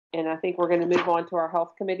And I think we're going to move on to our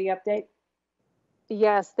health committee update.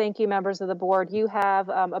 Yes, thank you, members of the board. You have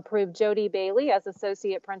approved Jody Bailey as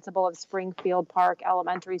Associate Principal of Springfield Park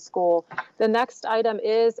Elementary School. The next item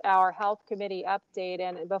is our Health Committee update.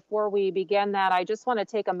 And before we begin that, I just want to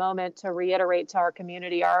take a moment to reiterate to our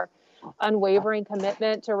community our unwavering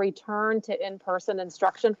commitment to return to in-person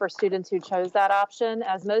instruction for students who chose that option.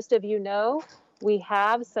 As most of you know, we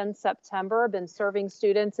have since September been serving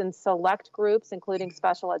students in select groups, including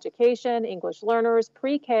special education, English learners,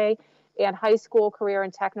 pre-K, and high school, career,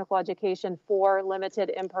 and technical education for limited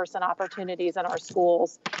in-person opportunities in our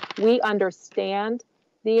schools. We understand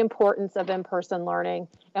the importance of in-person learning,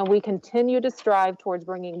 and we continue to strive towards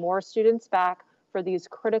bringing more students back for these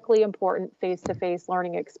critically important face-to-face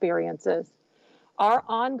learning experiences. Our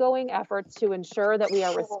ongoing efforts to ensure that we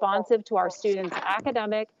are responsive to our students'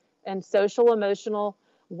 academic and social emotional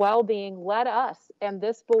well-being led us and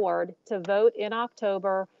this board to vote in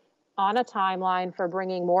October on a timeline for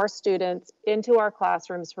bringing more students into our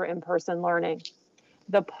classrooms for in-person learning.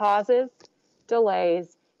 The pauses,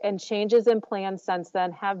 delays, and changes in plans since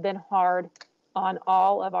then have been hard on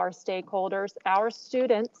all of our stakeholders, our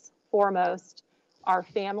students foremost, our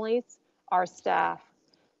families, our staff.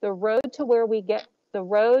 The road to where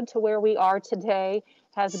we are today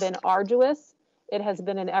has been arduous. It has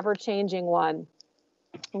been an ever-changing one.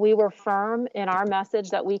 We were firm in our message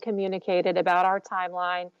that we communicated about our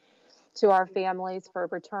timeline to our families for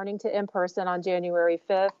returning to in-person on January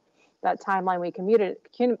 5th. That timeline we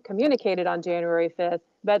communicated on January 5th.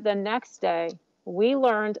 But the next day, we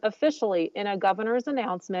learned officially in a governor's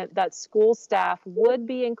announcement that school staff would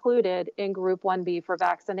be included in Group 1B for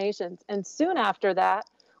vaccinations. And soon after that,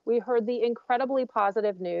 we heard the incredibly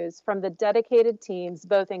positive news from the dedicated teams,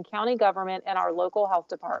 both in county government and our local health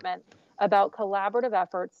department, about collaborative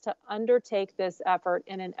efforts to undertake this effort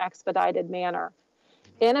in an expedited manner.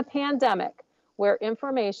 In a pandemic where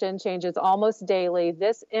information changes almost daily,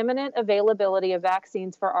 this imminent availability of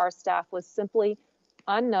vaccines for our staff was simply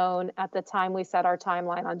unknown at the time we set our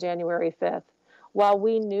timeline on January 5th. While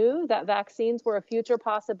we knew that vaccines were a future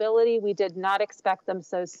possibility, we did not expect them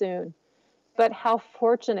so soon. But how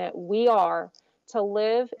fortunate we are to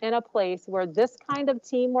live in a place where this kind of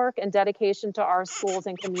teamwork and dedication to our schools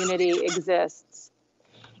and community exists.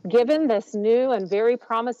 Given this new and very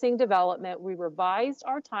promising development, we revised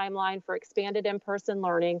our timeline for expanded in-person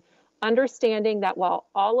learning, understanding that while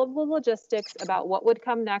all of the logistics about what would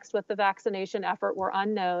come next with the vaccination effort were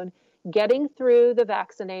unknown, getting through the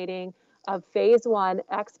vaccinating of phase 1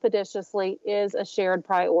 expeditiously is a shared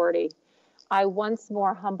priority. I once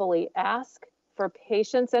more humbly ask for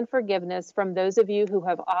patience and forgiveness from those of you who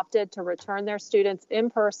have opted to return their students in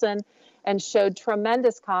person and showed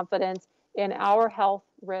tremendous confidence in our health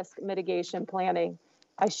risk mitigation planning.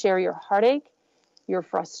 I share your heartache, your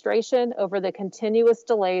frustration over the continuous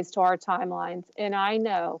delays to our timelines, and I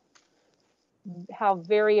know how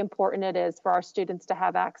very important it is for our students to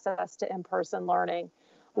have access to in-person learning.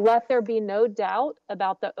 Let there be no doubt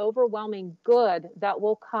about the overwhelming good that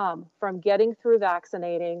will come from getting through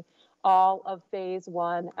vaccinating all of phase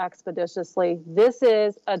 1 expeditiously. This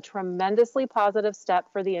is a tremendously positive step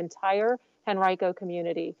for the entire Henrico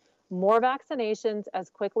community. More vaccinations as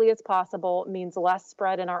quickly as possible means less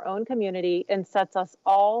spread in our own community and sets us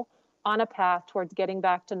all on a path towards getting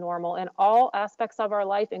back to normal in all aspects of our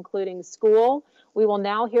life, including school. We will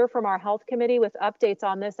now hear from our health committee with updates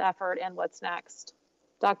on this effort and what's next.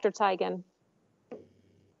 Dr. Teigen.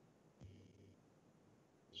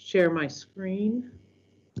 Share my screen.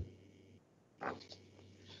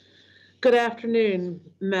 Good afternoon,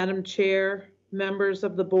 Madam Chair, members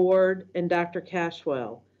of the board, and Dr.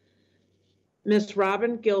 Cashwell. Ms.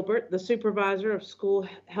 Robin Gilbert, the Supervisor of School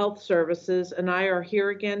Health Services, and I are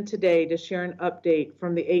here again today to share an update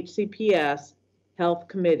from the HCPS Health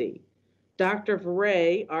Committee. Dr.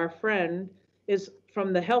 Veray, our friend, is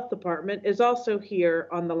from the Health Department, is also here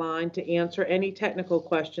on the line to answer any technical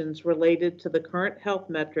questions related to the current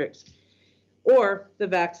health metrics or the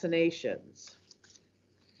vaccinations.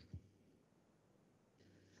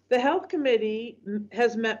 The Health Committee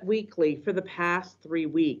has met weekly for the past 3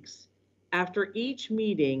 weeks. After each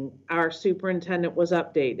meeting, our superintendent was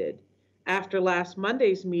updated. After last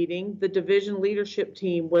Monday's meeting, the division leadership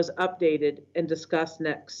team was updated and discussed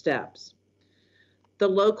next steps. The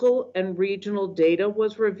local and regional data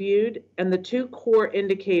was reviewed, and the 2 core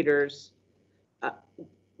indicators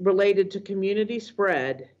related to community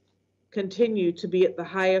spread continue to be at the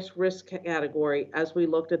highest risk category as we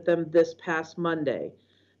looked at them this past Monday.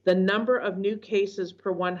 The number of new cases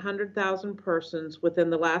per 100,000 persons within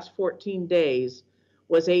the last 14 days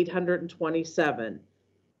was 827.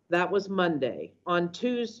 That was Monday. On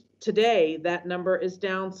Tuesday, today, that number is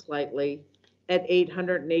down slightly at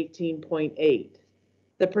 818.8.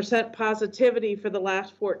 The percent positivity for the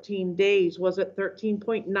last 14 days was at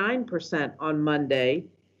 13.9% on Monday,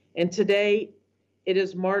 and today it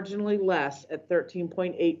is marginally less at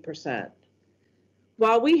 13.8%.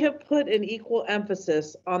 While we have put an equal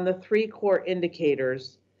emphasis on the three core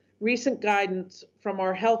indicators, recent guidance from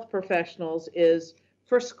our health professionals is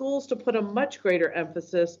for schools to put a much greater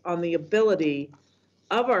emphasis on the ability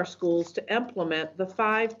of our schools to implement the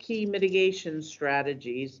 5 key mitigation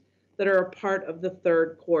strategies that are a part of the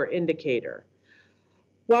third core indicator.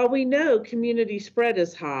 While we know community spread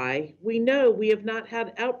is high, we know we have not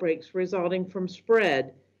had outbreaks resulting from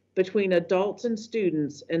spread between adults and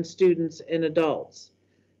students and adults.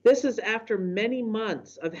 This is after many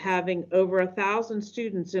months of having over 1,000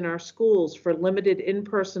 students in our schools for limited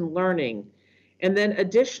in-person learning, and then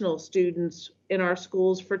additional students in our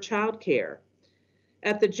schools for childcare.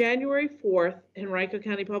 At the January 4th Henrico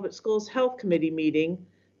County Public Schools Health Committee meeting,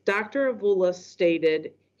 Dr. Avulis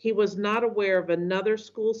stated he was not aware of another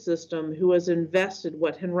school system who has invested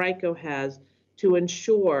what Henrico has to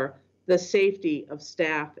ensure the safety of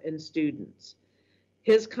staff and students.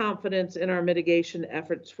 His confidence in our mitigation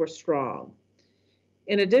efforts were strong.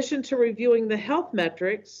 In addition to reviewing the health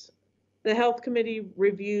metrics, the Health Committee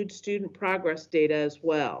reviewed student progress data as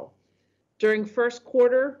well. During first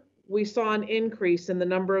quarter, we saw an increase in the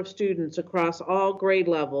number of students across all grade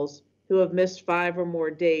levels who have missed 5 or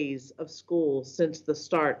more days of school since the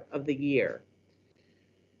start of the year.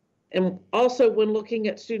 And also, when looking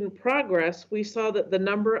at student progress, we saw that the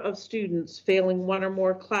number of students failing 1 or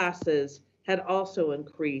more classes had also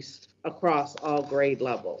increased across all grade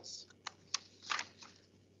levels.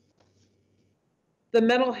 The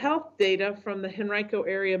mental health data from the Henrico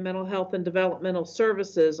Area Mental Health and Developmental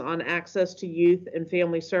Services on access to youth and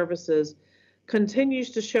family services continues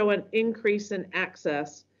to show an increase in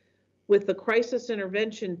access, with the crisis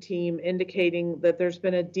intervention team indicating that there's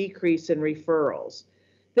been a decrease in referrals.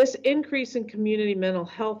 This increase in community mental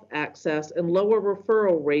health access and lower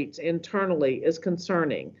referral rates internally is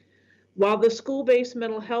concerning. While the school-based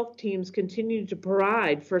mental health teams continue to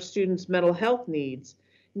provide for students' mental health needs,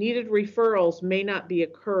 needed referrals may not be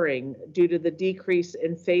occurring due to the decrease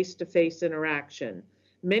in face-to-face interaction.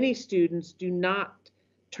 Many students do not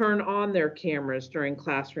turn on their cameras during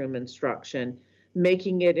classroom instruction,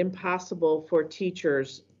 making it impossible for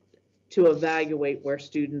teachers to evaluate where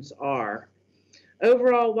students are.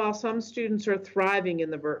 Overall, while some students are thriving in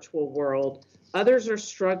the virtual world, others are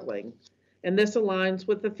struggling, and this aligns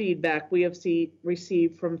with the feedback we have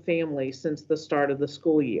received from families since the start of the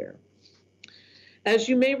school year. As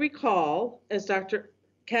you may recall, as Dr.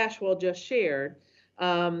 Cashwell just shared,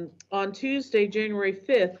 on Tuesday, January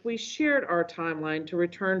 5th, we shared our timeline to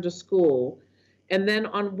return to school. And then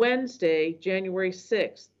on Wednesday, January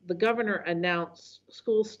 6th, the governor announced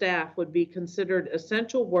school staff would be considered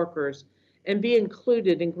essential workers and be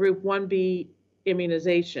included in Group 1B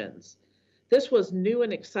immunizations. This was new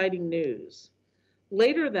and exciting news.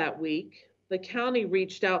 Later that week, the county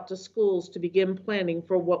reached out to schools to begin planning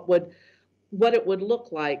for what it would look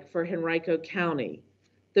like for Henrico County.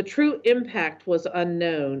 The true impact was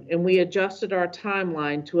unknown, and we adjusted our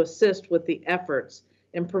timeline to assist with the efforts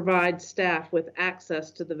and provide staff with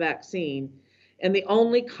access to the vaccine, and the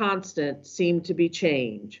only constant seemed to be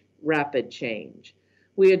change, rapid change.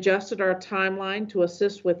 We adjusted our timeline to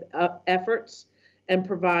assist with efforts and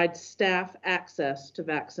provide staff access to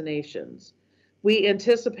vaccinations. We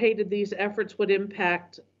anticipated these efforts would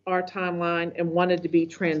impact our timeline and wanted to be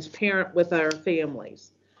transparent with our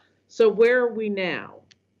families. So where are we now?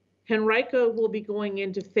 Henrico will be going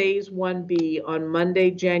into phase 1B on Monday,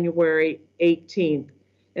 January 18th,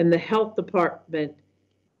 and the health department,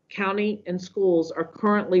 county, and schools are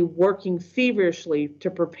currently working feverishly to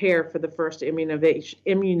prepare for the first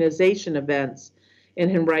immunization events in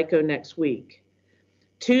Henrico next week.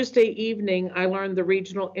 Tuesday evening, I learned the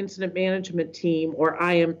Regional Incident Management Team, or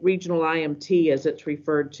Regional IMT as it's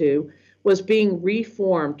referred to, was being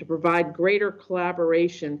reformed to provide greater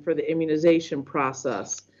collaboration for the immunization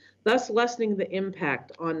process, thus lessening the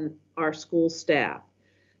impact on our school staff.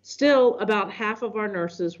 Still, about half of our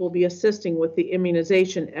nurses will be assisting with the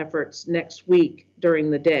immunization efforts next week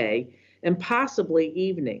during the day and possibly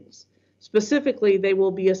evenings. Specifically, they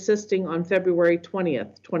will be assisting on February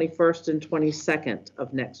 20th, 21st, and 22nd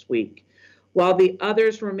of next week, while the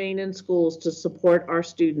others remain in schools to support our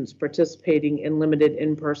students participating in limited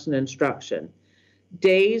in-person instruction.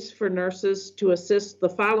 Days for nurses to assist the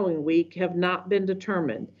following week have not been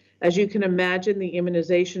determined. As you can imagine, the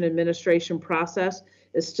immunization administration process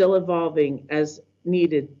is still evolving as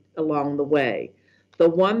needed along the way. The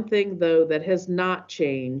one thing, though, that has not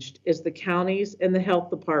changed is the county's and the health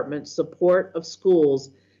department's support of schools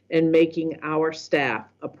in making our staff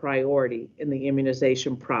a priority in the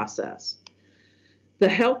immunization process. The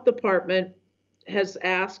health department has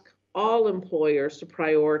asked all employers to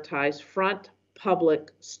prioritize front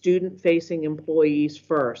public student-facing employees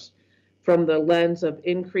first from the lens of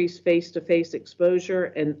increased face-to-face exposure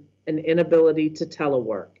and an inability to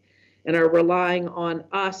telework, and are relying on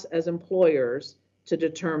us as employers to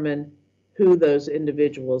determine who those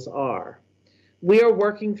individuals are. We are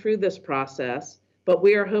working through this process, but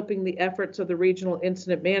we are hoping the efforts of the regional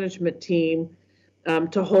incident management team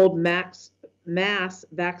to hold mass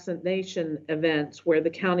vaccination events where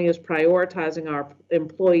the county is prioritizing our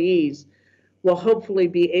employees will hopefully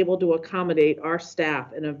be able to accommodate our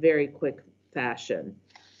staff in a very quick fashion.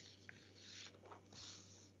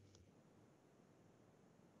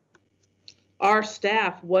 Our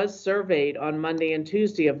staff was surveyed on Monday and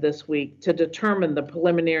Tuesday of this week to determine the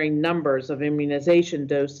preliminary numbers of immunization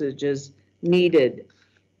dosages needed.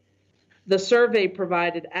 The survey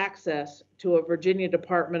provided access to a Virginia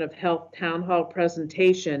Department of Health town hall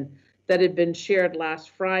presentation that had been shared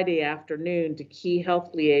last Friday afternoon to key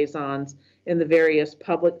health liaisons in the various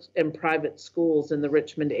public and private schools in the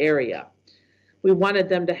Richmond area. We wanted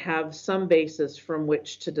them to have some basis from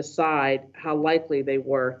which to decide how likely they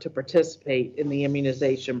were to participate in the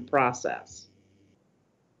immunization process.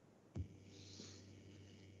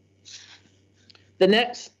 The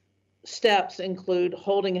next steps include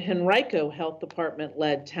holding a Henrico Health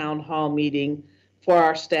Department-led town hall meeting for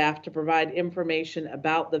our staff to provide information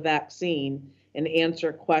about the vaccine and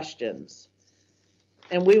answer questions.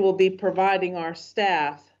 And we will be providing our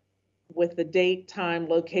staff with the date, time,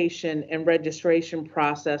 location, and registration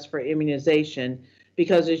process for immunization,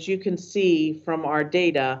 because as you can see from our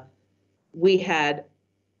data, we had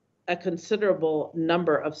a considerable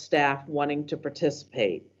number of staff wanting to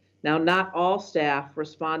participate. Now, not all staff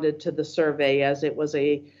responded to the survey as it was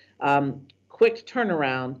a quick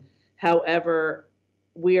turnaround. However,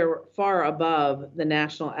 we are far above the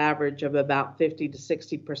national average of about 50 to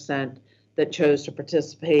 60% that chose to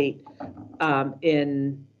participate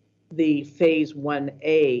in the phase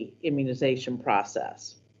 1A immunization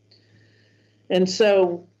process. And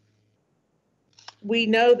so we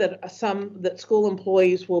know that school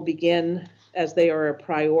employees will begin as they are a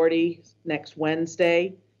priority next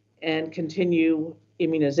Wednesday and continue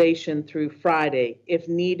immunization through Friday. If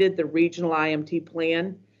needed, the regional IMT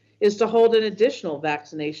plan is to hold an additional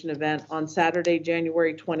vaccination event on Saturday,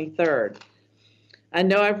 January 23rd. I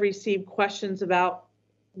know I've received questions about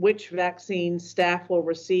which vaccine staff will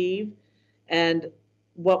receive, and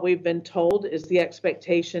what we've been told is the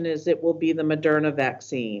expectation is it will be the Moderna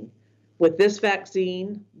vaccine. With this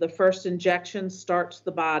vaccine, the first injection starts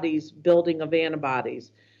the body's building of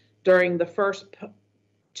antibodies. During the first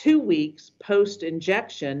 2 weeks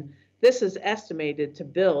post-injection, this is estimated to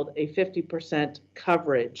build a 50%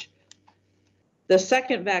 coverage. The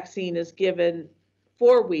second vaccine is given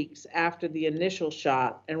 4 weeks after the initial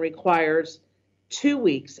shot and requires 2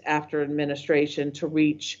 weeks after administration to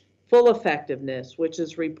reach full effectiveness, which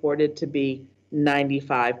is reported to be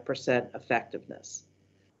 95% effectiveness.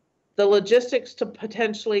 The logistics to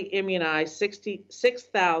potentially immunize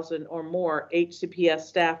 66,000 or more HCPS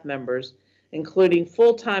staff members, including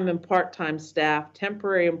full-time and part-time staff,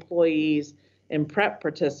 temporary employees, and PrEP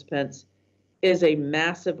participants, is a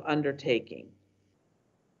massive undertaking.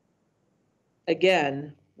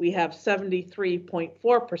 Again, we have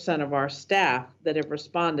 73.4% of our staff that have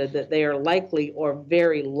responded that they are likely or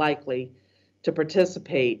very likely to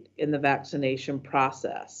participate in the vaccination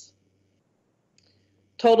process.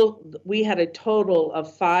 We had a total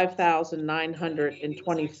of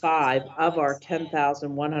 5,925 of our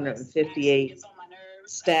 10,158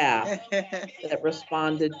 staff that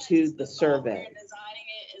responded to the survey.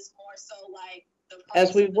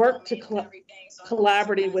 As we work to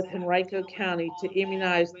collaborate with Henrico County to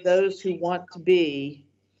immunize those who want to be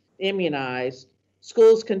immunized,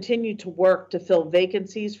 schools continue to work to fill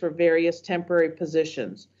vacancies for various temporary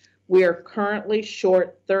positions. We are currently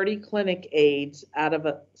short 30 clinic aides out of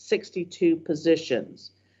 62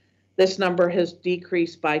 positions. This number has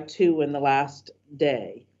decreased by 2 in the last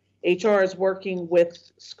day. HR is working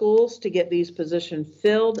with schools to get these positions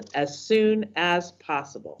filled as soon as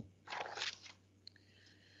possible.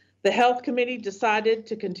 The Health Committee decided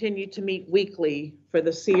to continue to meet weekly for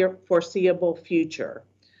the foreseeable future.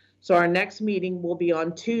 So our next meeting will be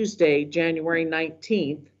on Tuesday, January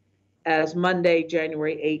 19th, as Monday,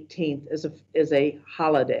 January 18th is a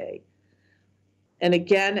holiday. And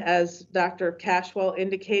again, as Dr. Cashwell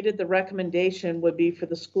indicated, the recommendation would be for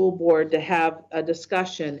the school board to have a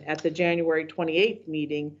discussion at the January 28th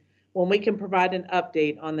meeting when we can provide an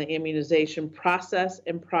update on the immunization process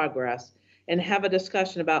and progress and have a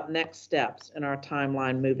discussion about next steps in our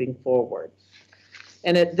timeline moving forward.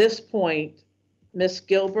 And at this point, Ms.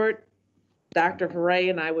 Gilbert, Dr. Hooray,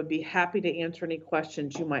 and I would be happy to answer any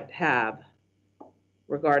questions you might have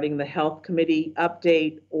regarding the health committee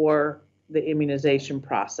update or the immunization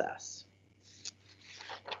process.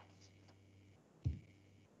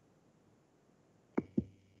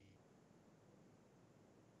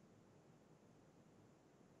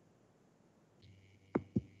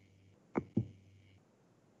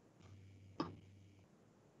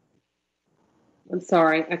 I'm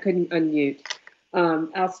sorry, I couldn't unmute.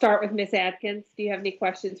 I'll start with Ms. Atkins. Do you have any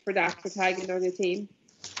questions for Dr. Tigan or the team?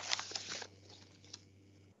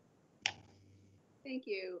 Thank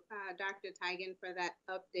you, Dr. Tigan, for that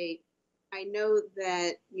update. I know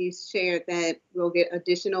that you shared that we'll get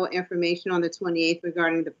additional information on the 28th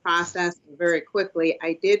regarding the process very quickly.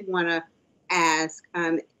 I did want to ask,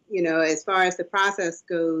 you know, as far as the process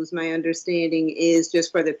goes, my understanding is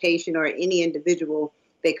just for the patient or any individual,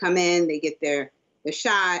 they come in, they get the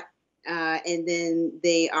shot, and then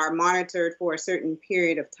they are monitored for a certain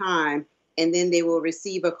period of time. And then they will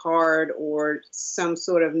receive a card or some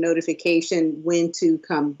sort of notification when to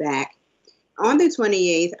come back. On the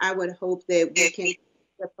 28th, I would hope that we can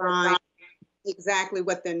define exactly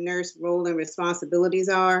what the nurse role and responsibilities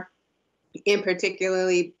are, and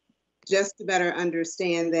particularly just to better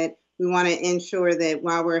understand that we want to ensure that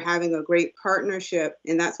while we're having a great partnership,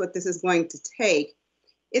 and that's what this is going to take,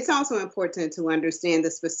 it's also important to understand the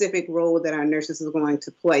specific role that our nurses are going to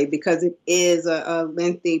play, because it is a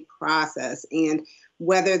lengthy process, and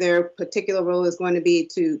whether their particular role is going to be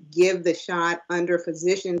to give the shot under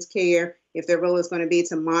physician's care, if their role is going to be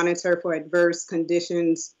to monitor for adverse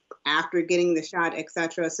conditions after getting the shot, et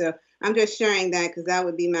cetera. So I'm just sharing that because that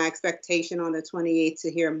would be my expectation on the 28th to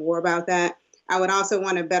hear more about that. I would also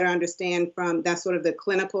want to better understand from that sort of the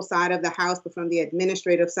clinical side of the house, but from the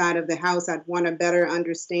administrative side of the house, I'd want to better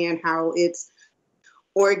understand how it's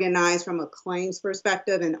organized from a claims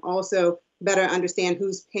perspective, and also better understand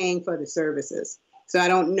who's paying for the services. So I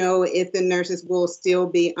don't know if the nurses will still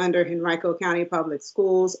be under Henrico County Public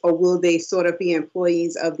Schools, or will they sort of be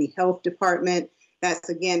employees of the health department? That's,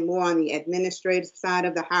 again, more on the administrative side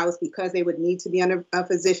of the house, because they would need to be under a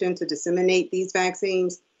physician to disseminate these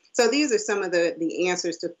vaccines. So these are some of the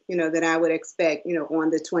answers to, you know, that I would expect, you know, on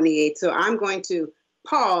the 28th. So I'm going to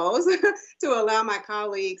pause to allow my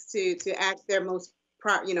colleagues to ask their most,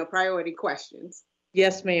 priority questions.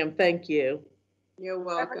 Yes, ma'am. Thank you. You're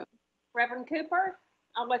welcome. Reverend Cooper,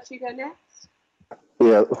 I'll let you go next.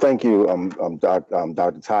 Yeah, thank you,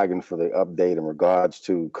 Dr. Tigan, for the update in regards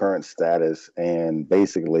to current status and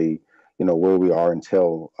basically, you know, where we are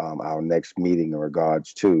until our next meeting in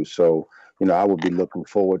regards to. So, you know, I would be looking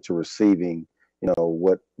forward to receiving, you know,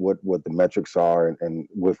 what the metrics are and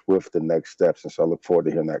with the next steps. And so I look forward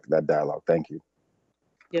to hearing that dialogue. Thank you.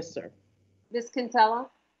 Yes, sir. Ms. Kinsella?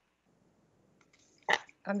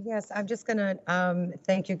 Yes, I'm just going to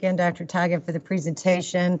thank you again, Dr. Tigan, for the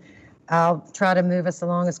presentation. I'll try to move us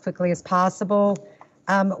along as quickly as possible.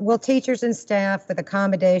 Will teachers and staff with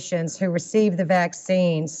accommodations who receive the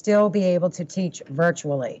vaccine still be able to teach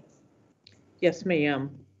virtually? Yes, ma'am.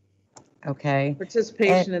 Okay.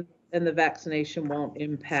 Participation in the vaccination won't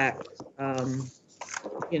impact,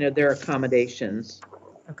 their accommodations.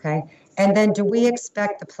 Okay. And then do we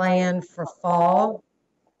expect the plan for fall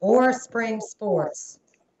or spring sports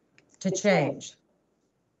to change?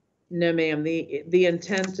 No, ma'am. The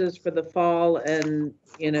intent is for the fall and,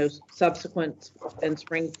 subsequent and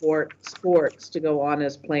spring sports to go on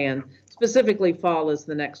as planned. Specifically, fall is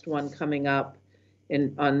the next one coming up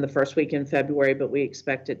on the first week in February, but we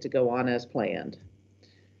expect it to go on as planned.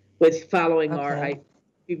 With following I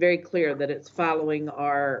be very clear that it's following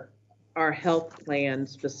our health plan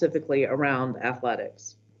specifically around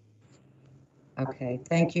athletics. Okay,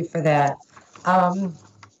 thank you for that.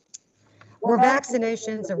 Were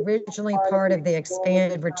vaccinations originally part of the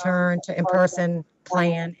expanded return to in-person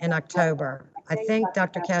plan in October? I think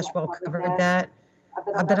Dr. Cashwell covered that,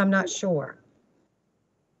 but I'm not sure.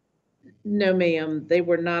 No, ma'am, they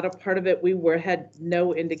were not a part of it. We had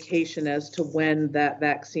no indication as to when that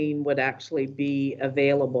vaccine would actually be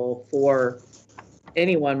available for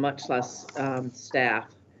anyone, much less staff.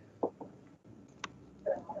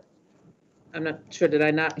 I'm not sure. Did I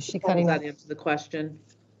not? Is she cutting that answer the question?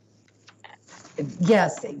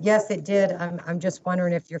 Yes, it did. I'm just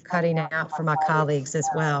wondering if you're cutting out for my colleagues as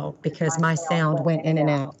well, because my sound went in and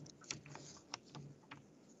out.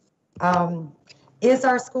 Is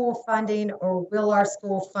our school funding, or will our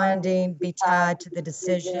school funding be tied to the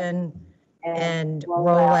decision and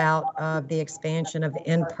rollout of the expansion of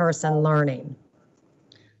in-person learning?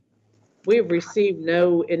 We've received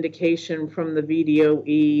no indication from the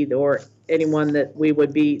VDOE or anyone that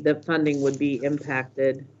the funding would be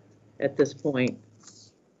impacted at this point.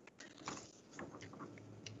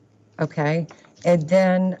 Okay, and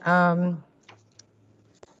then, let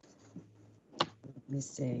me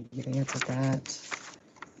see, you answered that.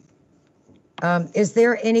 Is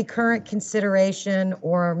there any current consideration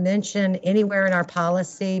or mention anywhere in our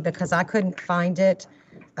policy, because I couldn't find it,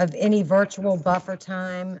 of any virtual buffer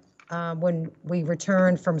time when we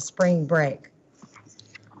return from spring break?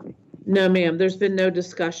 No, ma'am. There's been no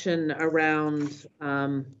discussion around,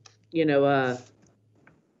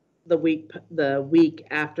 the week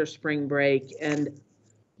after spring break. And,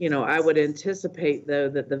 I would anticipate, though,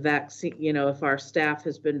 that the vaccine, if our staff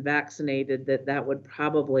has been vaccinated, that would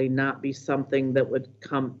probably not be something that would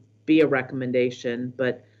be a recommendation.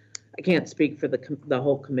 But I can't speak for the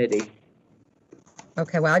whole committee.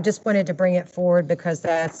 Okay, well, I just wanted to bring it forward because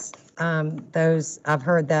that's I've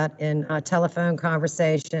heard that in telephone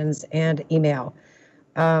conversations and email.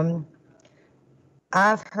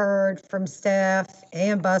 I've heard from staff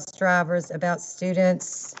and bus drivers about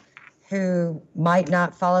students who might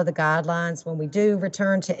not follow the guidelines when we do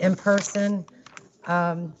return to in-person.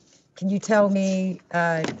 Can you tell me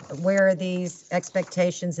where are these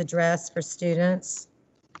expectations addressed for students?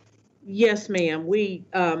 Yes, ma'am.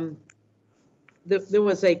 There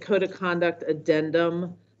was a code of conduct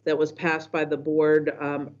addendum that was passed by the board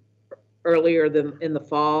earlier in the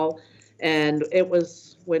fall. And it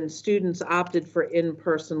was when students opted for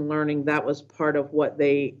in-person learning, that was part of what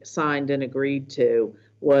they signed and agreed to,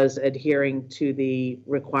 was adhering to the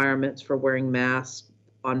requirements for wearing masks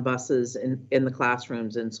on buses in the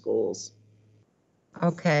classrooms in schools.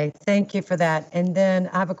 Okay, thank you for that. And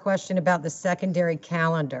then I have a question about the secondary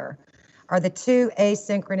calendar. Are the 2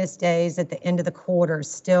 asynchronous days at the end of the quarter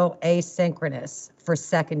still asynchronous for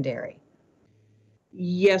secondary?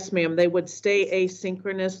 Yes, ma'am. They would stay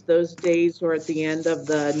asynchronous. Those days were at the end of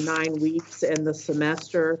the 9 weeks in the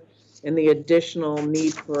semester. And the additional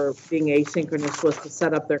need for being asynchronous was to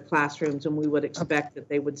set up their classrooms. And we would expect that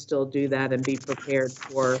they would still do that and be prepared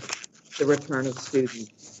for the return of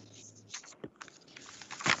students.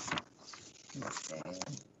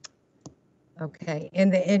 Okay, in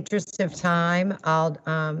the interest of time,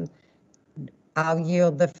 I'll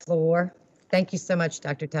yield the floor. Thank you so much,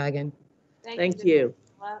 Dr. Tigan. Thank you.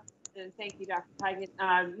 And thank you, Dr. Tigan.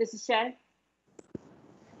 Mrs. Shea?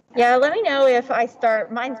 Yeah, let me know if I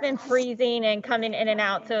start. Mine's been freezing and coming in and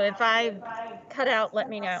out, so if I cut out, let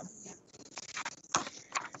me know.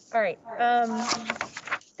 All right.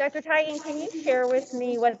 Dr. Tigan, can you share with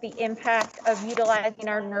me what the impact of utilizing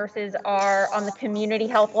our nurses are on the community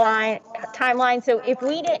health timeline? So if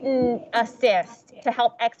we didn't assist to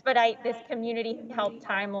help expedite this community health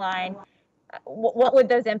timeline, what would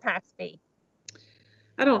those impacts be?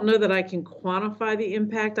 I don't know that I can quantify the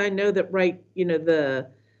impact. I know that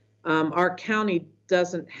our county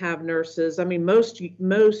doesn't have nurses. I mean,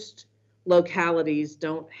 most localities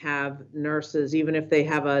don't have nurses, even if they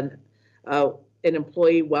have an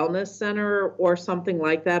employee wellness center or something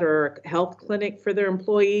like that, or a health clinic for their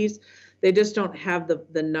employees. They just don't have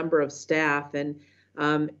the number of staff. And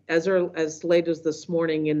as late as this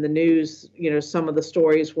morning in the news, some of the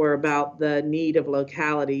stories were about the need of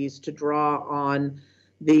localities to draw on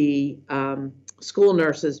the school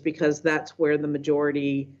nurses, because that's where the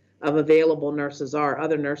majority of available nurses are.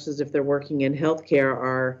 Other nurses, if they're working in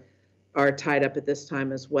healthcare, are tied up at this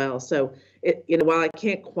time as well. So, while I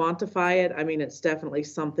can't quantify it, I mean, it's definitely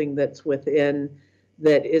something that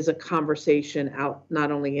is a conversation out,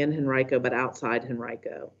 not only in Henrico, but outside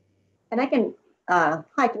Henrico. And I can,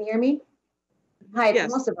 hi, can you hear me? Hi, it's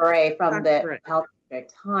Yes. Melissa Beret from the Correct. Health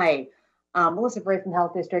District. Hi, Melissa Beret from the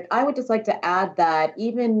Health District. I would just like to add that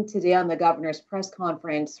even today on the governor's press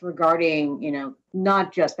conference regarding,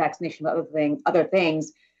 not just vaccination, but other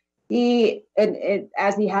things,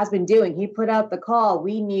 as he has been doing, he put out the call.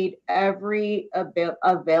 We need every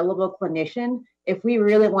available clinician. If we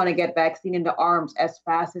really want to get vaccine into arms as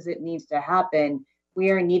fast as it needs to happen, we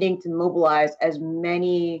are needing to mobilize as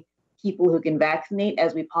many people who can vaccinate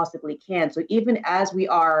as we possibly can. So even as we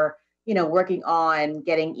are, working on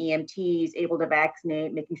getting EMTs able to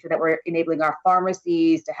vaccinate, making sure that we're enabling our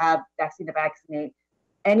pharmacies to have vaccine to vaccinate,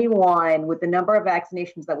 anyone with the number of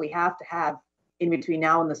vaccinations that we have to have in between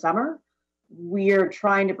now and the summer, we're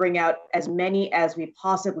trying to bring out as many as we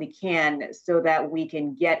possibly can so that we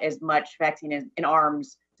can get as much vaccine in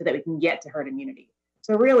arms so that we can get to herd immunity.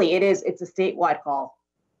 So really, it's a statewide call.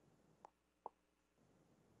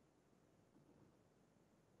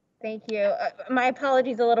 Thank you. My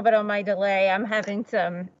apologies a little bit on my delay. I'm having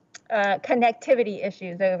some connectivity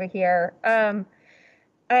issues over here.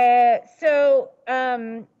 So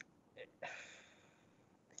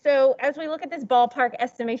as we look at this ballpark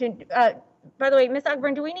estimation, by the way, Ms.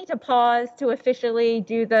 Ogburn, do we need to pause to officially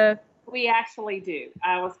do the? We actually do.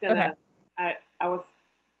 I was gonna. Okay.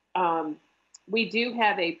 We do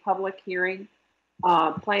have a public hearing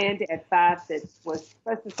planned at 5 that was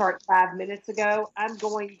supposed to start 5 minutes ago. I'm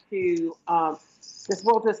going to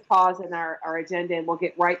we'll just pause in our agenda and we'll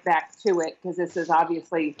get right back to it because this is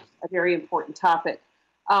obviously a very important topic.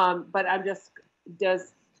 But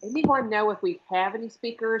does anyone know if we have any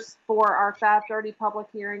speakers for our 5:30 public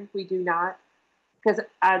hearing? We do not, because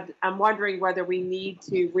I'm wondering whether we need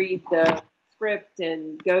to read the script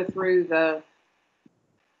and go through the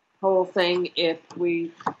whole thing if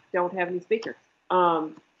we don't have any speakers.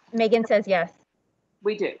 Megan says yes.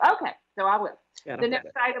 We do. Okay, so I will. The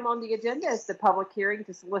next item on the agenda is the public hearing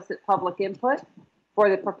to solicit public input for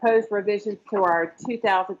the proposed revisions to our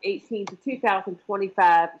 2018 to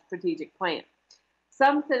 2025 strategic plan.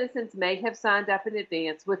 Some citizens may have signed up in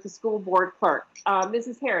advance with the school board clerk.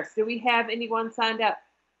 Mrs. Harris, do we have anyone signed up?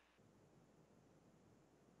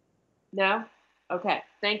 No? Okay,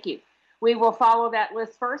 thank you. We will follow that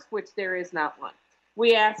list first, which there is not one.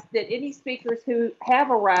 We ask that any speakers who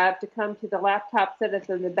have arrived to come to the laptop set up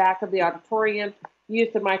in the back of the auditorium,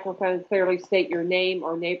 use the microphone, clearly state your name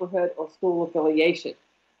or neighborhood or school affiliation.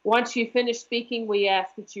 Once you finish speaking, we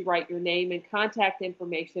ask that you write your name and contact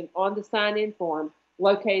information on the sign-in form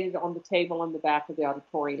located on the table in the back of the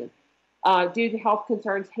auditorium. Due to health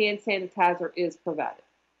concerns, hand sanitizer is provided.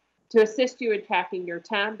 To assist you in tracking your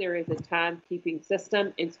time, there is a timekeeping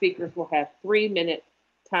system, and speakers will have 3-minute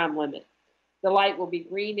time limit. The light will be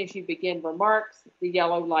green as you begin remarks. The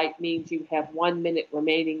yellow light means you have 1 minute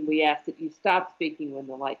remaining. We ask that you stop speaking when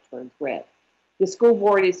the light turns red. The school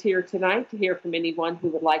board is here tonight to hear from anyone who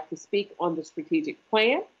would like to speak on the strategic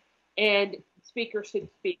plan, and speakers should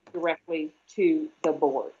speak directly to the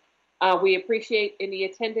board. We appreciate any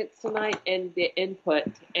attendance tonight and the input.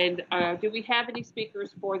 And do we have any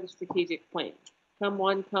speakers for the strategic plan? Come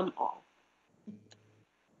one, come all.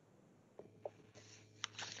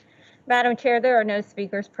 Madam Chair, there are no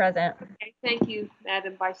speakers present. Okay, thank you,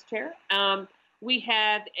 Madam Vice Chair. We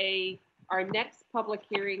have our next public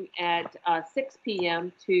hearing at 6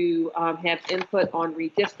 p.m. to have input on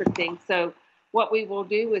redistricting. So what we will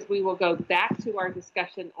do is we will go back to our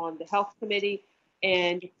discussion on the Health Committee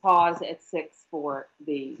and pause at 6 for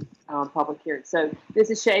the public hearing. So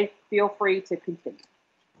Mrs. Shea, feel free to continue.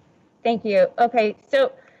 Thank you. Okay,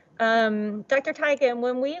 so Dr. Teigen,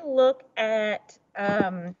 when we look at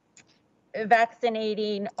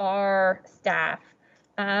vaccinating our staff,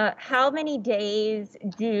 how many days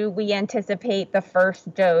do we anticipate the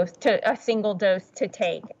first dose a single dose to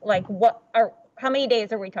take? Like how many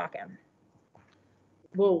days are we talking?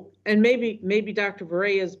 Well, and maybe Dr.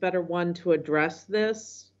 Varay is better one to address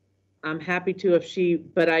this. I'm happy to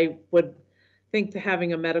but I would think to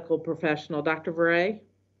having a medical professional. Dr. Varay?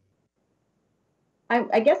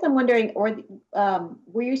 I guess I'm wondering,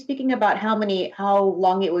 were you speaking about how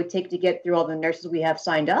long it would take to get through all the nurses we have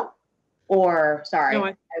signed up? Or, sorry. No,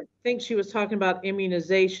 I think she was talking about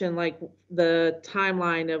immunization, like the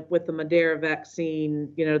timeline with the Madera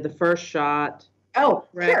vaccine, the first shot. Oh,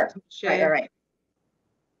 correct. Sure. Right.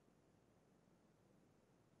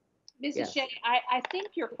 Mrs. Shea, I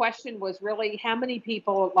think your question was really how many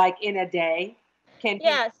people, like in a day, can?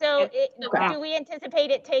 Yeah. So, do we anticipate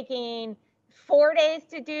it taking 4 days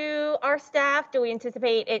to do our staff? Do we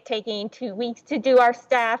anticipate it taking 2 weeks to do our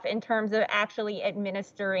staff in terms of actually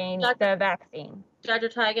administering the vaccine? Dr.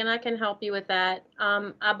 Teigen, I can help you with that.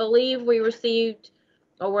 I believe we received,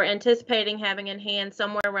 or we're anticipating having in hand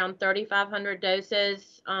somewhere around 3,500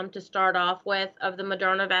 doses to start off with of the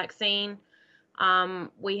Moderna vaccine.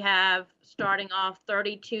 We have starting off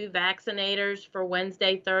 32 vaccinators for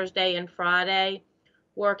Wednesday, Thursday, and Friday,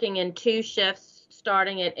 working in 2 shifts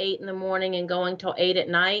starting at 8 in the morning and going till 8 at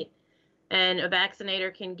night. And a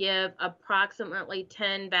vaccinator can give approximately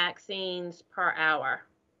 10 vaccines per hour.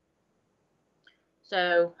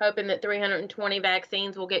 So hoping that 320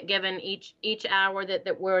 vaccines will get given each hour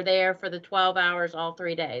that we're there for the 12 hours, all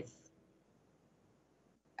 3 days.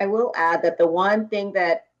 I will add that the one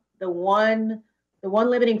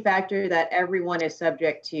limiting factor that everyone is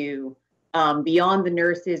subject to, beyond the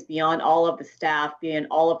nurses, beyond all of the staff, beyond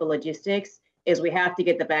all of the logistics, is we have to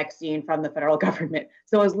get the vaccine from the federal government.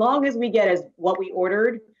 So as long as we get what we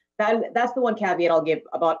ordered, that's the one caveat I'll give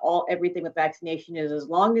about everything with vaccination is as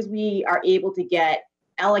long as we are able to get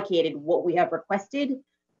allocated what we have requested,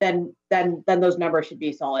 then those numbers should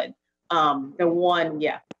be solid. I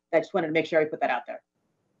just wanted to make sure I put that out there.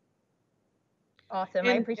 Awesome.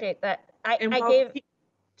 I appreciate that. I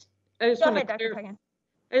just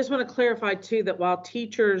want to clarify too that while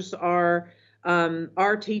teachers are,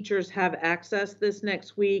 our teachers have access this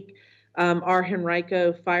next week, our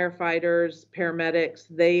Henrico firefighters, paramedics,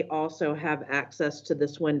 they also have access to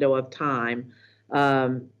this window of time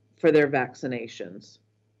for their vaccinations.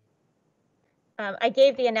 I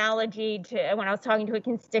gave the analogy to when I was talking to a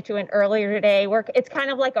constituent earlier today, where it's kind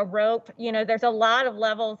of like a rope. You know, there's a lot of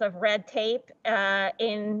levels of red tape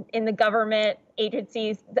in the government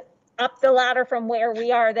agencies up the ladder from where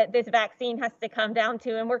we are that this vaccine has to come down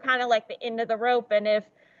to, and we're kind of like the end of the rope. And if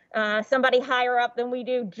somebody higher up than we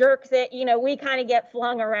do jerks it, you know, we kind of get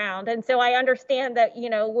flung around. And so I understand that, you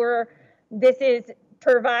know, this is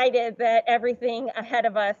provided that everything ahead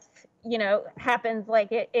of us, you know, happens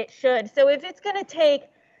like it should. So if it's going to take,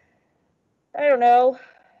 I don't know,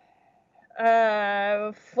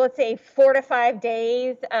 let's say 4 to 5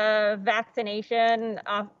 days of vaccination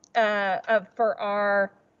for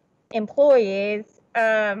our employees,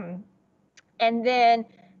 and then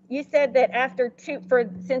you said that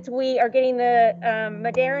since we are getting the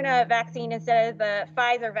Moderna vaccine instead of the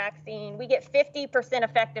Pfizer vaccine, we get 50%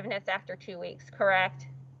 effectiveness after 2 weeks, correct?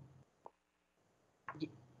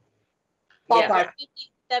 Yeah,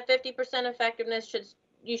 that 50% effectiveness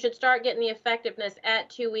you should start getting the effectiveness at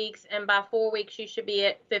 2 weeks, and by 4 weeks you should be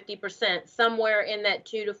at 50%. Somewhere in that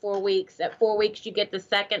 2 to 4 weeks. At 4 weeks you get the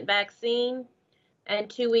second vaccine, and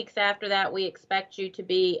 2 weeks after that we expect you to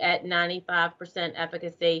be at 95%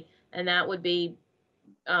 efficacy, and that would be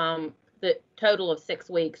the total of 6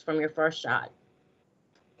 weeks from your first shot.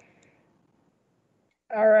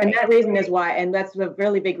 All right. And that reason is why, and that's a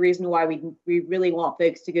really big reason why we really want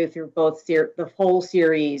folks to go through the whole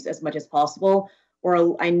series as much as possible.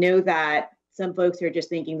 Or I know that some folks are just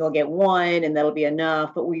thinking they'll get one and that'll be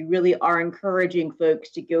enough, but we really are encouraging folks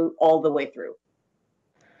to go all the way through.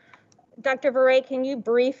 Dr. Veray, can you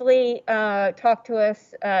briefly talk to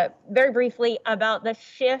us very briefly about the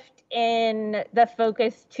shift in the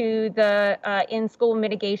focus to the in-school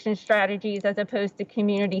mitigation strategies as opposed to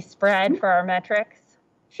community spread for our metrics?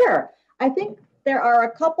 Sure. I think there are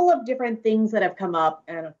a couple of different things that have come up,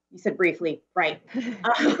 and you said briefly, right?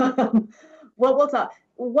 Well, we'll talk.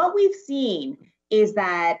 What we've seen is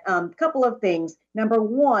that a couple of things. Number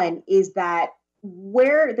one is that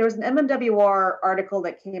where there was an MMWR article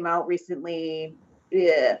that came out recently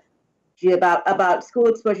about school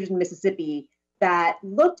exposures in Mississippi that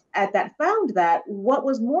looked at that, found that what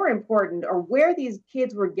was more important, or where these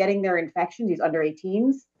kids were getting their infections, these under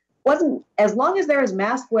 18s, wasn't, as long as there was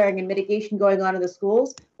mask wearing and mitigation going on in the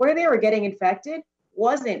schools, where they were getting infected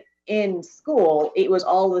wasn't in school. It was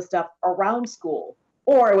all the stuff around school,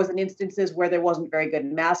 or it was in instances where there wasn't very good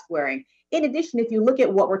mask wearing. In addition, if you look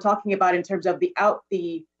at what we're talking about in terms of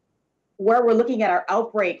where we're looking at our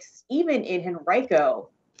outbreaks, even in Henrico,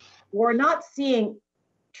 we're not seeing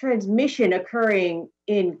transmission occurring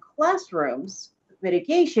in classrooms,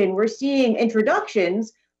 mitigation. We're seeing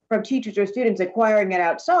introductions from teachers or students acquiring it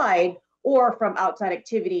outside or from outside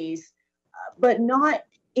activities, but not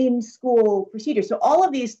in school procedures. So all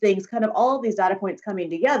of these things, all of these data points coming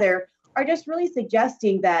together are just really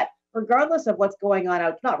suggesting that regardless of what's going on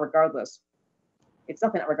it's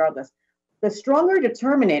nothing not regardless, the stronger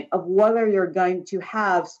determinant of whether you're going to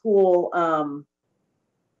have school-based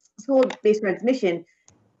transmission,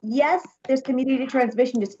 yes, there's community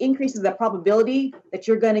transmission, just increases the probability that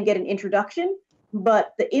you're going to get an introduction,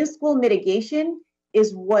 but the in-school mitigation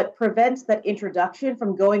is what prevents that introduction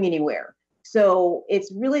from going anywhere. So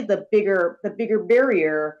it's really the bigger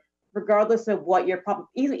barrier, regardless of what your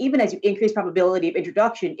even as you increase probability of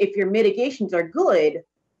introduction, if your mitigations are good,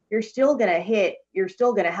 you're still going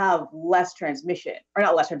to have less transmission, or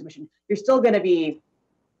not less transmission. You're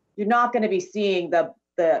not going to be seeing the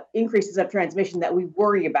increases of transmission that we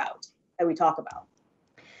worry about, that we talk about.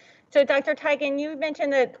 So Dr. Teigen, you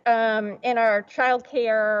mentioned that in our child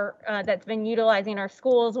care that's been utilizing our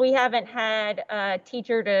schools, we haven't had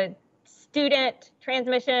teacher to student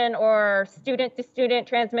transmission or student to student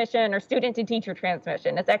transmission or student to teacher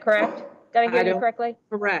transmission. Is that correct? Did I hear you correctly?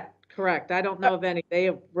 Correct. I don't know of any. They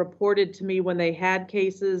have reported to me when they had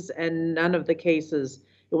cases, and none of the cases.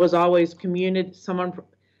 It was always a community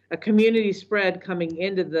spread coming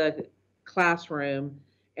into the classroom,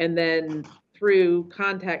 and then through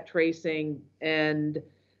contact tracing and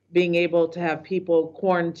being able to have people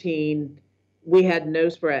quarantined, we had no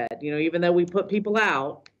spread. Even though we put people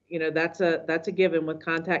out, that's a given. With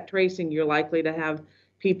contact tracing, you're likely to have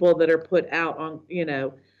people that are put out on,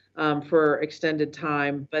 for extended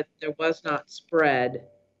time, but there was not spread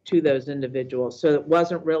to those individuals. So it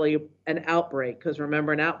wasn't really an outbreak, because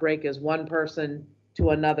remember, an outbreak is one person to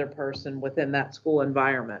another person within that school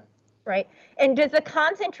environment. Right. And does the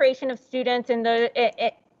concentration of students in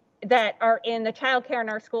that are in the childcare in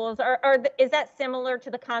our schools, is that similar to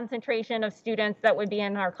the concentration of students that would be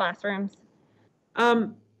in our classrooms?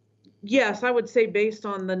 Yes, I would say based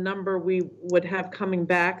on the number we would have coming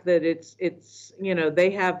back, that it's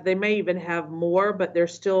they may even have more, but they're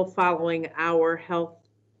still following our health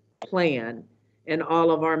plan and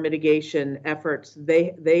all of our mitigation efforts.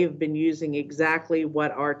 They've been using exactly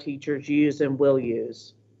what our teachers use and will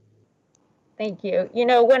use. Thank you.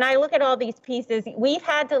 When I look at all these pieces,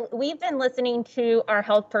 we've been listening to our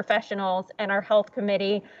health professionals and our health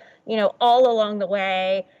committee, all along the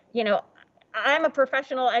way. I'm a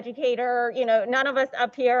professional educator. None of us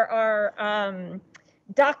up here are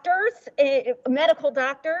doctors, medical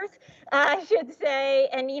doctors, I should say.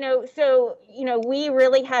 And, so, we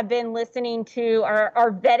really have been listening to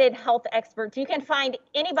our vetted health experts. You can find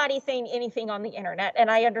anybody saying anything on the internet,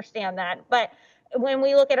 and I understand that. But when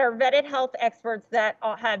we look at our vetted health experts that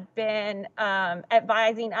have been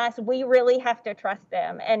advising us, we really have to trust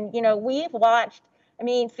them. And, we've watched,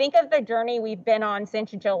 think of the journey we've been on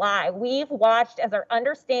since July. We've watched as our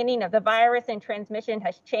understanding of the virus and transmission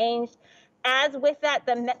has changed. As with that,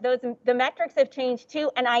 the metrics have changed too.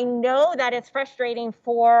 And I know that it's frustrating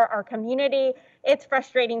for our community. It's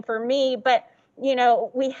frustrating for me, but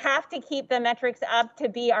we have to keep the metrics up to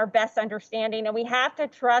be our best understanding, and we have to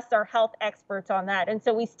trust our health experts on that. And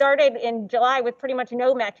so we started in July with pretty much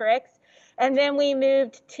no metrics, and then we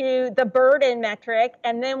moved to the burden metric,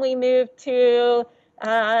 and then we moved to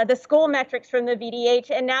the school metrics from the VDH.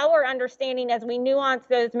 And now we're understanding, as we nuance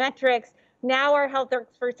those metrics, now our health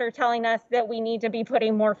experts are telling us that we need to be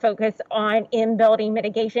putting more focus on in-building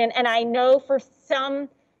mitigation. And I know for some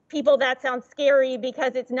people that sounds scary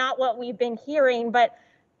because it's not what we've been hearing, but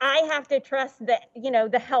I have to trust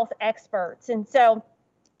the health experts. And so,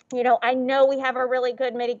 I know we have a really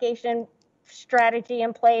good mitigation strategy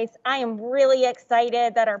in place. I am really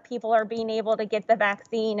excited that our people are being able to get the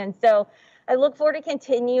vaccine. And so I look forward to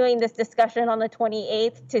continuing this discussion on the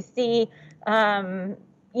 28th to see,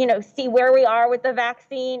 see where we are with the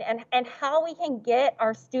vaccine and how we can get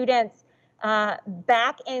our students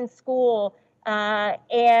back in school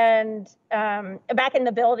and back in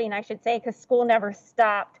the building, I should say, because school never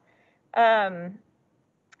stopped.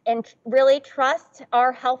 And really trust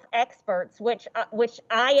our health experts, which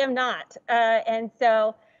I am not. And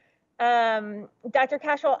so, Dr.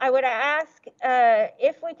 Cashel, I would ask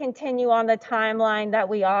if we continue on the timeline that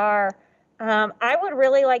we are, I would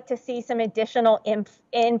really like to see some additional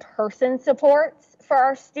in-person supports for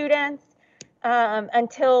our students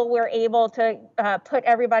until we're able to put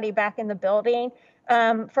everybody back in the building.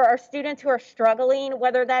 For our students who are struggling,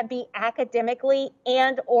 whether that be academically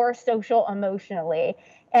and or social emotionally.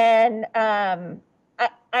 And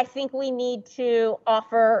I think we need to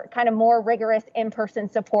offer kind of more rigorous in-person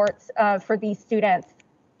supports for these students.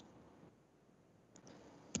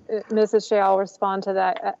 Mrs. Shea, I'll respond to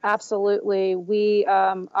that. Absolutely. We,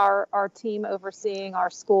 our team overseeing our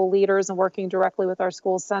school leaders and working directly with our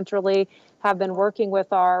schools centrally have been working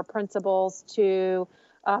with our principals to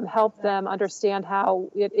help them understand how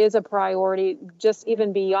it is a priority, just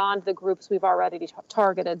even beyond the groups we've already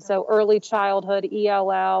targeted. So early childhood,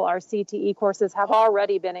 ELL, our CTE courses have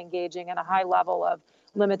already been engaging in a high level of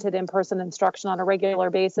limited in-person instruction on a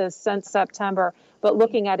regular basis since September, but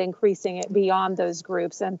looking at increasing it beyond those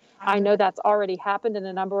groups. And I know that's already happened in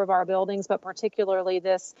a number of our buildings, but particularly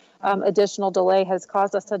this additional delay has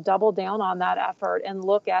caused us to double down on that effort and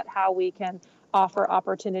look at how we can offer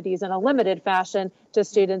opportunities in a limited fashion to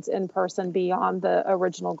students in person beyond the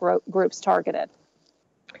original groups targeted.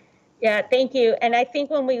 Yeah, thank you. And I think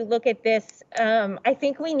when we look at this, I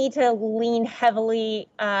think we need to lean heavily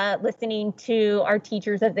listening to our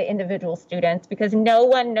teachers of the individual students, because no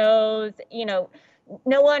one knows,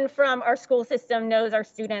 no one from our school system knows our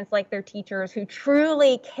students like their teachers who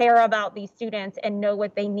truly care about these students and know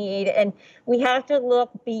what they need. And we have to look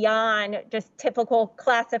beyond just typical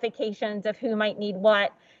classifications of who might need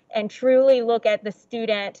what and truly look at the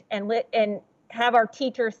student and have our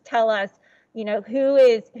teachers tell us, who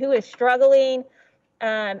is struggling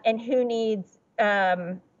and who needs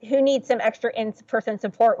some extra in-person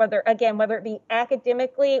support, whether it be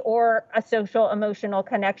academically or a social emotional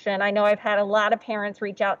connection. I know I've had a lot of parents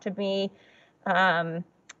reach out to me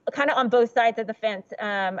kind of on both sides of the fence.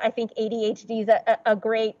 I think ADHD is a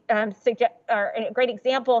great or a great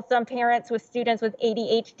example. Some parents with students with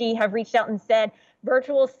ADHD have reached out and said,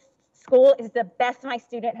 virtual school is the best my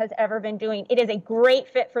student has ever been doing. It is a great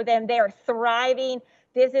fit for them. They are thriving.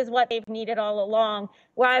 This is what they've needed all along.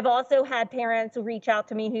 Where I've also had parents reach out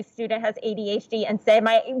to me whose student has ADHD and say,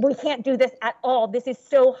 we can't do this at all. This is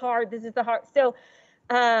so hard. This is the hard. So,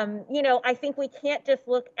 you know, I think we can't just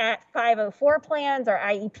look at 504 plans or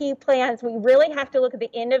IEP plans. We really have to look at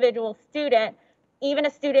the individual student, even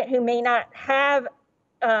a student who may not have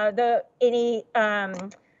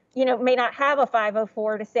you know, may not have a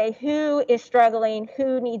 504, to say who is struggling,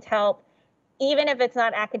 who needs help, even if it's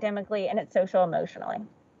not academically and it's social emotionally.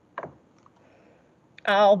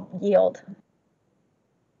 I'll yield.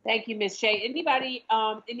 Thank you, Ms. Shea. Anybody,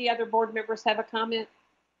 any other board members have a comment?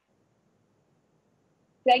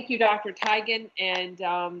 Thank you, Dr. Tigan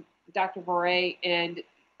and Dr. Beret and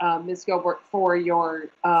Ms. Gilbert for your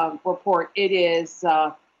report. It is,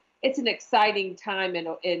 it's an exciting time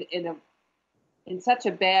in such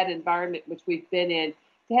a bad environment which we've been in,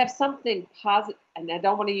 to have something positive, and I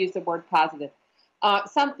don't want to use the word positive,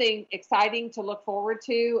 something exciting to look forward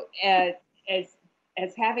to as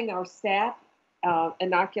having our staff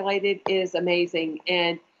inoculated is amazing.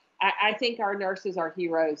 And I think our nurses are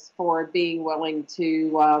heroes for being willing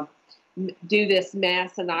to do this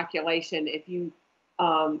mass inoculation. If you,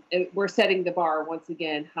 we're setting the bar once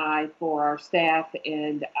again high for our staff,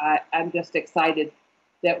 and I'm just excited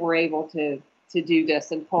that we're able to do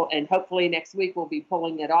this and hopefully next week we'll be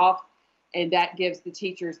pulling it off, and that gives the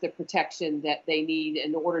teachers the protection that they need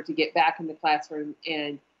in order to get back in the classroom.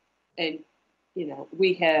 And you know,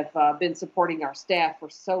 we have been supporting our staff for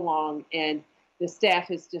so long, and the staff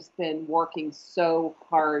has just been working so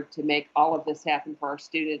hard to make all of this happen for our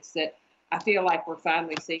students that I feel like we're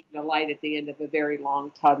finally seeing the light at the end of a very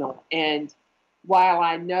long tunnel. And while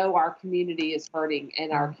I know our community is hurting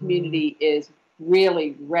and our community is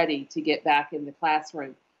really ready to get back in the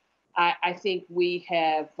classroom, I think we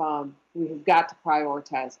have got to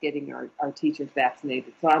prioritize getting our teachers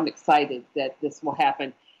vaccinated. So I'm excited that this will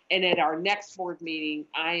happen. And at our next board meeting,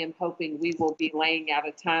 I am hoping we will be laying out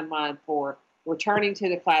a timeline for returning to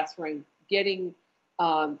the classroom, getting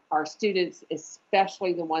our students,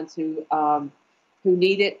 especially the ones who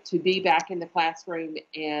need it, to be back in the classroom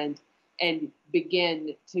and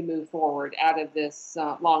begin to move forward out of this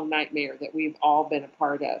long nightmare that we've all been a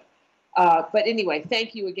part of. But anyway,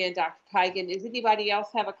 thank you again, Dr. Tigan. Does anybody else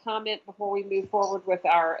have a comment before we move forward with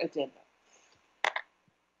our agenda?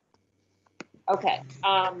 Okay.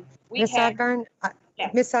 Ms. Ogburn,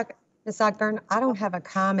 Ms. Ogburn, I don't have a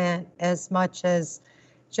comment as much as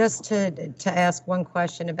just to ask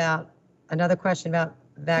another question about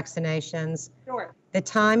vaccinations. Sure. The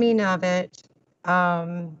timing of it,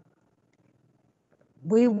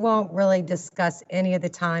 we won't really discuss any of the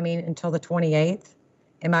timing until the 28th.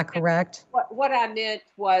 Am I correct? What I meant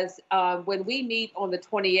was when we meet on the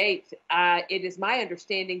 28th, it is my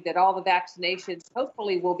understanding that all the vaccinations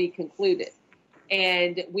hopefully will be concluded.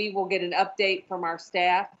 And we will get an update from our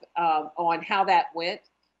staff on how that went.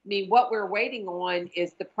 I mean, what we're waiting on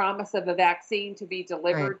is the promise of a vaccine to be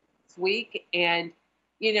delivered this week. And,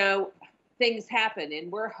 you know, things happen,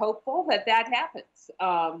 and we're hopeful that that happens.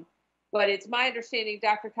 But it's my understanding,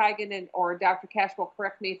 Dr. Tigan or Dr. Cashwell,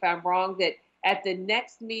 correct me if I'm wrong, that at the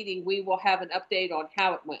next meeting, we will have an update on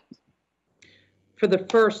how it went. For the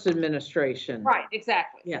first administration. Right,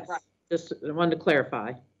 exactly. Yes, right. Just wanted to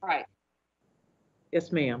clarify. Right.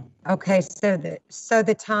 Yes, ma'am. Okay, so the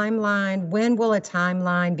timeline, when will a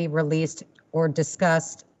timeline be released or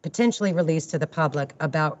discussed, potentially released to the public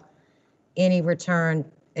about any return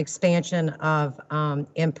expansion of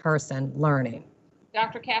in-person learning?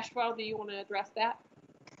 Dr. Cashwell, do you want to address that?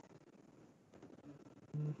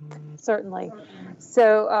 Certainly.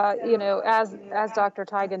 So, you know, as Dr.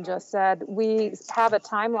 Tigan just said, we have a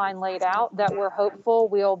timeline laid out that we're hopeful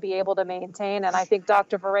we'll be able to maintain. And I think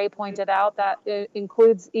Dr. Beret pointed out that it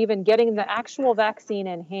includes even getting the actual vaccine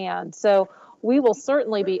in hand. So we will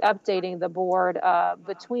certainly be updating the board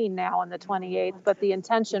between now and the 28th, but the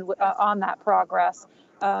intention on that progress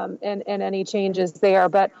and any changes there.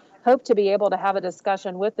 But hope to be able to have a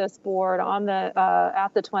discussion with this board on the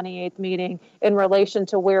at the 28th meeting in relation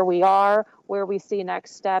to where we are, where we see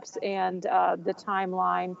next steps, and the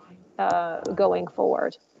timeline going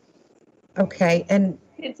forward. Okay, and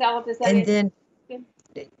then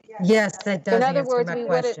yes, that does. In other answer words, my we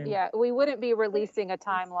question. we wouldn't be releasing a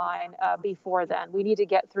timeline before then. We need to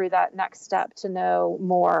get through that next step to know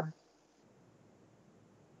more.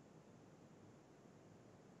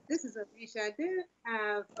 This is Alicia. I did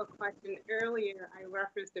have a question earlier. I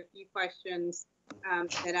referenced a few questions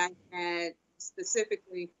that I had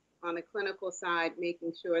specifically on the clinical side,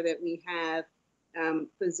 making sure that we have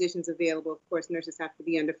physicians available. Of course, nurses have to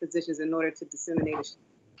be under physicians in order to disseminate a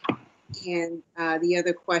shot. And the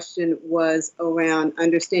other question was around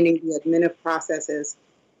understanding the administrative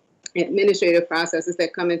processes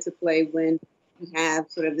that come into play when we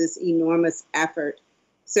have sort of this enormous effort.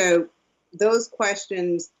 So those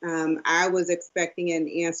questions, I was expecting an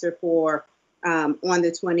answer for on the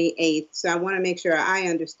 28th. So I want to make sure I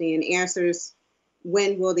understand answers.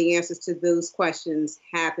 When will the answers to those questions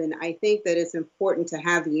happen? I think that it's important to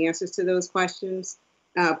have the answers to those questions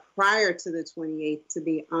prior to the 28th, to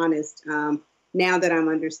be honest, now that I'm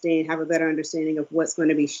have a better understanding of what's going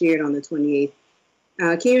to be shared on the 28th.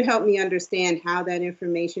 Can you help me understand how that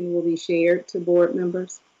information will be shared to board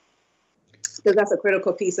members? Because that's a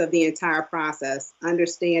critical piece of the entire process,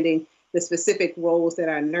 understanding the specific roles that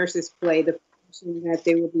our nurses play, the function that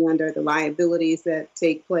they will be under, the liabilities that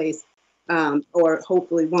take place, or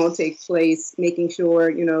hopefully won't take place, making sure,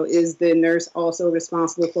 is the nurse also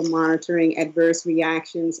responsible for monitoring adverse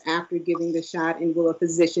reactions after giving the shot, and will a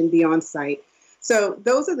physician be on site? So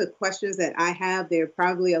those are the questions that I have. They're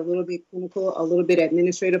probably a little bit clinical, a little bit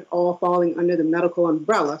administrative, all falling under the medical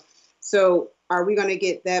umbrella. So are we going to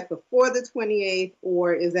get that before the 28th,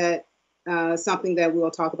 or is that something that we'll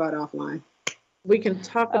talk about offline? We can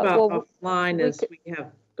talk about offline as we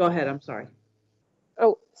have. Go ahead. I'm sorry.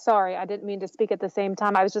 Oh, sorry. I didn't mean to speak at the same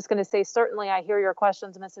time. I was just going to say, certainly I hear your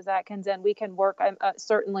questions, Mrs. Atkins, and we can work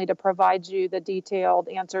certainly to provide you the detailed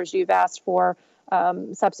answers you've asked for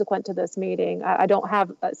subsequent to this meeting. I don't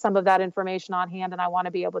have some of that information on hand, and I want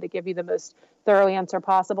to be able to give you the most thorough answer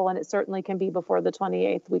possible, and it certainly can be before the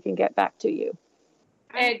 28th. We can get back to you.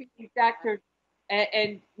 And Dr.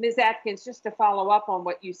 and Ms. Atkins, just to follow up on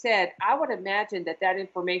what you said, I would imagine that that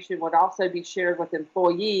information would also be shared with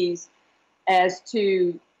employees as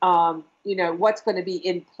to, what's going to be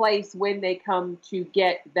in place when they come to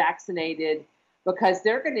get vaccinated, because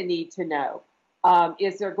they're going to need to know,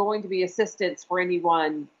 is there going to be assistance for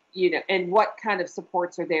anyone, and what kind of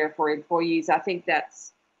supports are there for employees? I think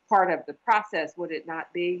that's part of the process, would it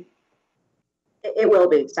not be? It will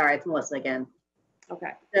be. Sorry, it's Melissa again.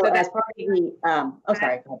 Okay. So as part of the,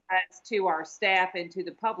 sorry. As to our staff and to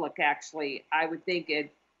the public, actually, I would think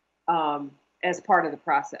it as part of the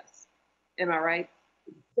process. Am I right?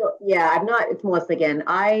 So yeah, it's Melissa again.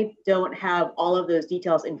 I don't have all of those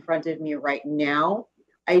details in front of me right now.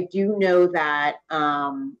 I do know that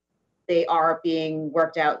they are being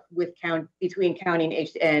worked out between county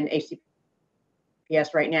and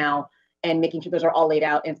HCPS right now, and making sure those are all laid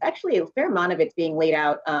out. And it's actually a fair amount of it's being laid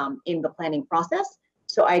out in the planning process.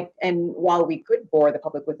 So while we could bore the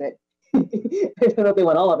public with it, I don't know if they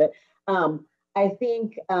want all of it. I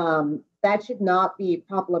think that should not be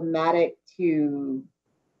problematic to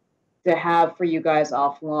have for you guys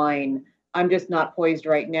offline. I'm just not poised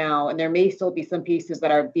right now, and there may still be some pieces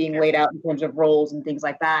that are being laid out in terms of roles and things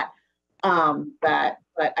like that. But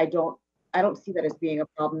I don't see that as being a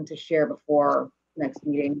problem to share before next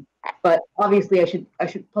meeting. But obviously, I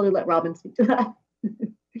should probably let Robin speak to that.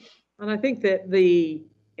 And I think that the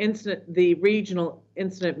regional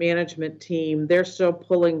incident management team, they're still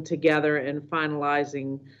pulling together and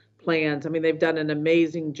finalizing plans. I mean, they've done an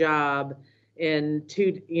amazing job in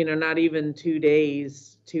not even 2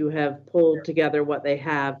 days to have pulled together what they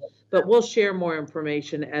have. But we'll share more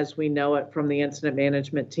information as we know it from the incident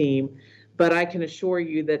management team. But I can assure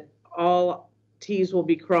you that all T's will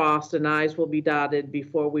be crossed and I's will be dotted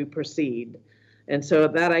before we proceed. And so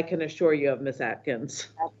that I can assure you of, Ms. Atkins.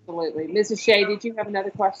 Absolutely. Mrs. Shea, did you have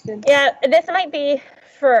another question? Yeah, this might be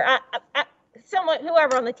for someone,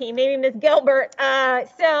 whoever on the team, maybe Ms. Gilbert.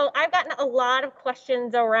 So I've gotten a lot of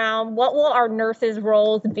questions around what will our nurses'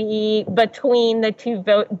 roles be between the two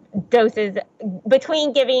doses,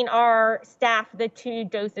 between giving our staff the 2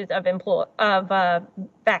 doses of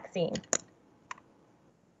vaccine.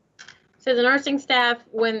 So the nursing staff,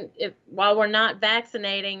 while we're not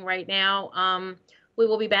vaccinating right now, we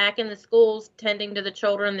will be back in the schools tending to the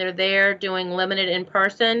children. They're there doing limited in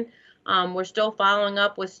person. We're still following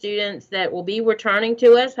up with students that will be returning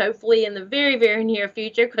to us, hopefully in the very, very near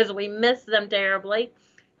future, because we miss them terribly.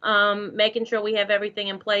 Making sure we have everything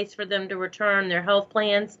in place for them to return their health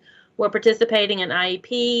plans. We're participating in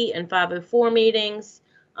IEP and 504 meetings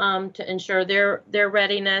to ensure their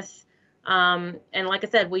readiness. And like I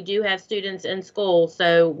said, we do have students in school,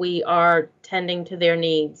 so we are tending to their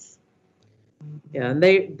needs. Yeah, and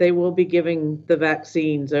they will be giving the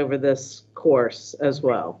vaccines over this course as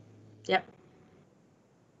well. Yep.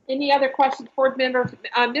 Any other questions, board members?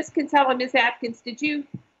 Ms. Kinsella, Ms. Atkins, did you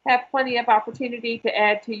have plenty of opportunity to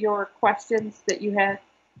add to your questions that you had?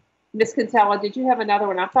 Ms. Kinsella, did you have another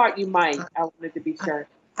one? I thought you might. I wanted to be sure.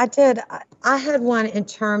 I did. I had one in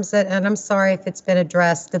terms of, and I'm sorry if it's been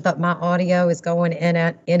addressed, but my audio is going in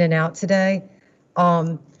and out today.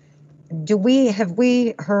 Have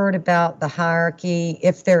we heard about the hierarchy,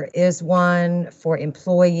 if there is one, for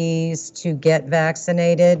employees to get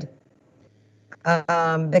vaccinated?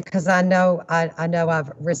 Because I know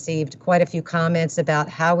I've received quite a few comments about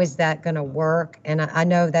how is that going to work, and I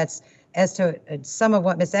know that's as to some of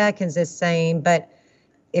what Ms. Atkins is saying, but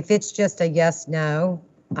if it's just a yes, no,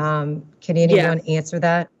 can anyone answer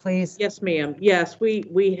that, please? Yes, ma'am. Yes,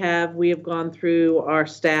 we have gone through our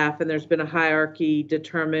staff, and there's been a hierarchy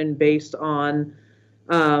determined based on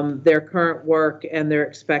their current work and their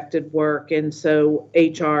expected work. And so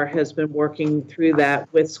HR has been working through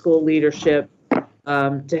that with school leadership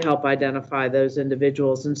to help identify those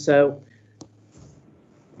individuals. And so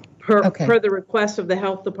per the request of the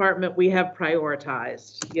health department, we have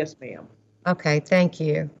prioritized. Yes, ma'am. Okay, thank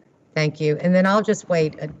you. Thank you. And then I'll just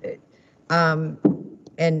wait and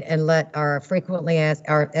let our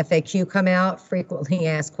FAQ come out, frequently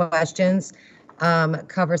asked questions,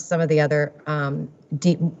 cover some of the other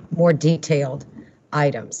more detailed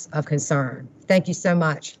items of concern. Thank you so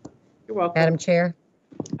much. You're welcome. Madam Chair.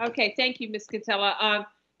 Okay, thank you, Ms. Kinsella.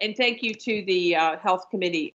 And thank you to the Health Committee